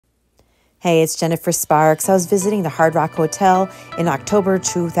Hey, it's Jennifer Sparks. I was visiting the Hard Rock Hotel in October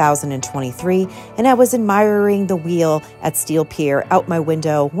 2023, and I was admiring the wheel at Steel Pier out my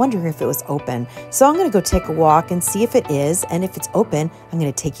window, wondering if it was open. So I'm going to go take a walk and see if it is, and if it's open, I'm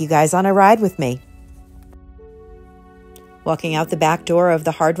going to take you guys on a ride with me. Walking out the back door of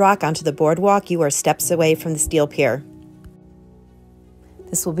the Hard Rock onto the boardwalk, you are steps away from the Steel Pier.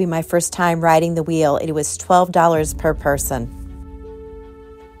 This will be my first time riding the wheel. It was $12 per person.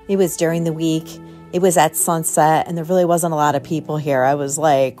 It was during the week. It was at sunset, and there really wasn't a lot of people here. I was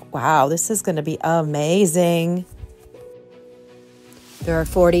like, wow, this is going to be amazing. There are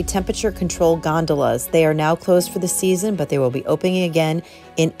 40 temperature-controlled gondolas. They are now closed for the season, but they will be opening again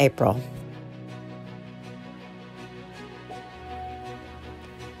in April.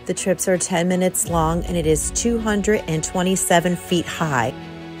 The trips are 10 minutes long, and it is 227 feet high.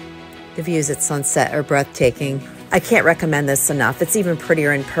 The views at sunset are breathtaking. I can't recommend this enough. It's even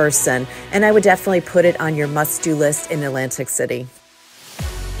prettier in person, and I would definitely put it on your must-do list in Atlantic City.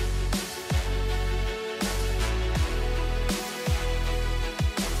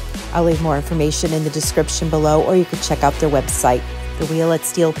 I'll leave more information in the description below, or you can check out their website,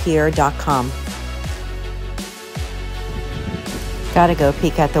 thewheel@steelpier.com. Gotta go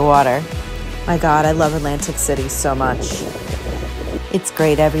peek at the water. My God, I love Atlantic City so much. It's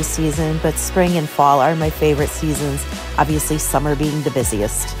great every season, but spring and fall are my favorite seasons, obviously summer being the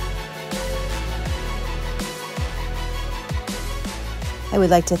busiest. I would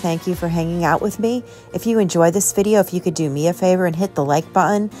like to thank you for hanging out with me. If you enjoyed this video, if you could do me a favor and hit the like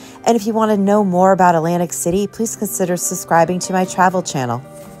button. And if you want to know more about Atlantic City, please consider subscribing to my travel channel.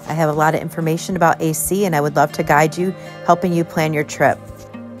 I have a lot of information about AC, and I would love to guide you, helping you plan your trip.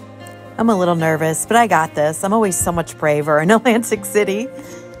 I'm a little nervous, but I got this. I'm always so much braver in Atlantic City.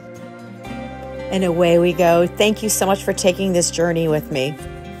 And away we go. Thank you so much for taking this journey with me.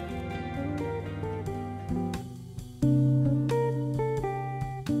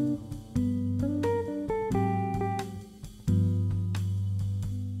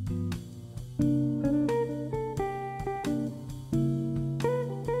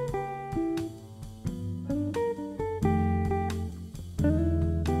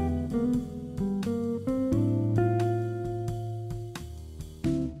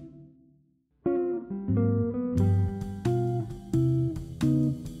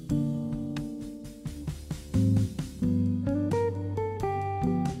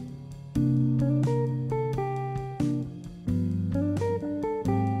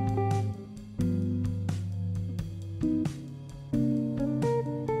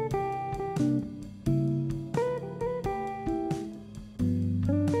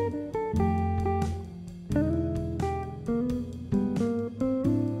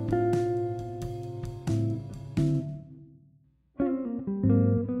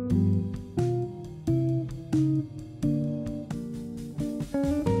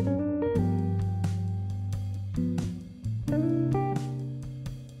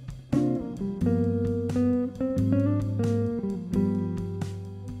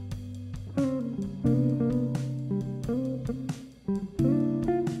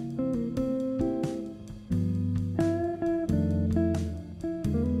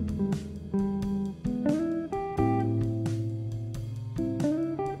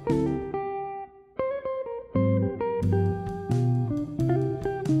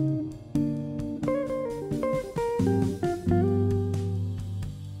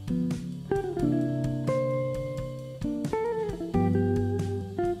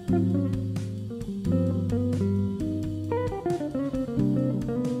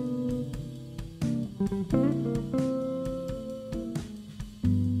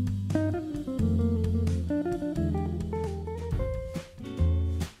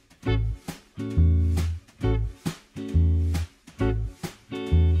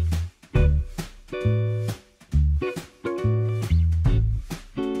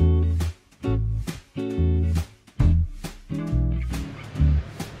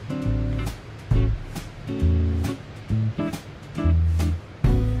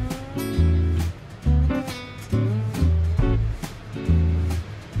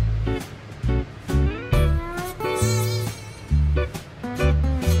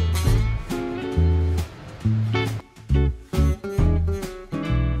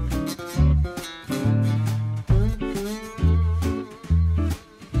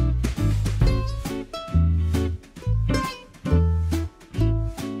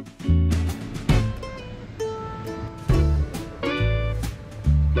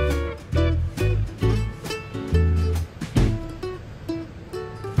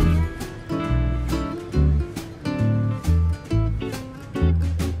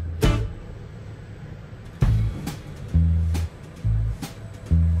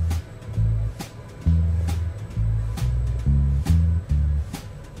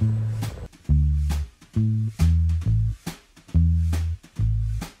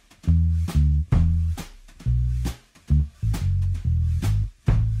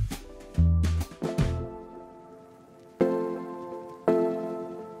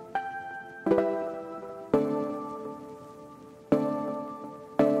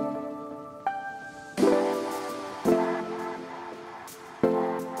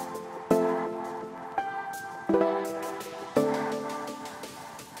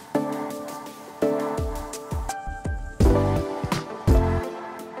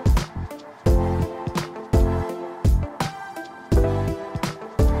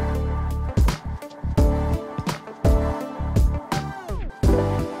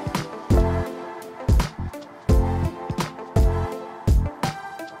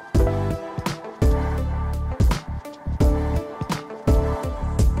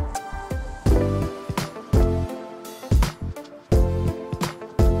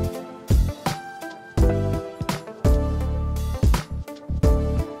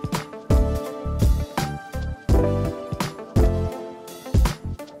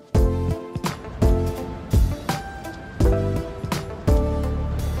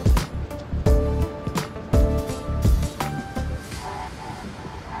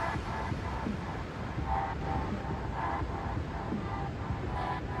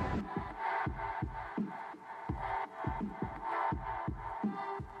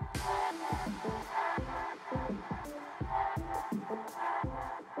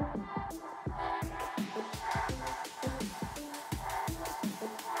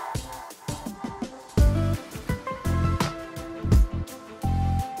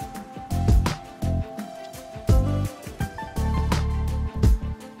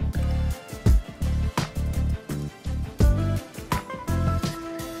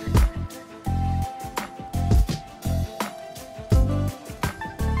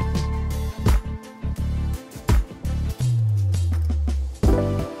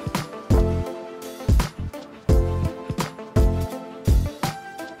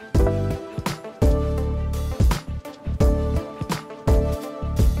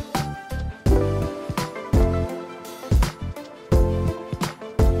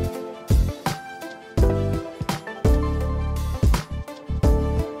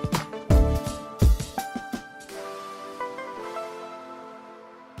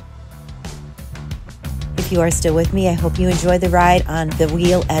 if you are still with me, I hope you enjoyed the ride on the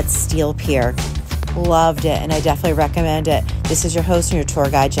wheel at Steel Pier. Loved it, and I definitely recommend it. This is your host and your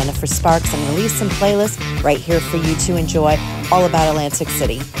tour guide, Jennifer Sparks. I'm going to leave some playlists right here for you to enjoy all about Atlantic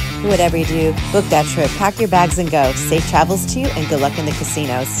City. Whatever you do, book that trip, pack your bags and go. Safe travels to you, and good luck in the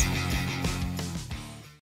casinos.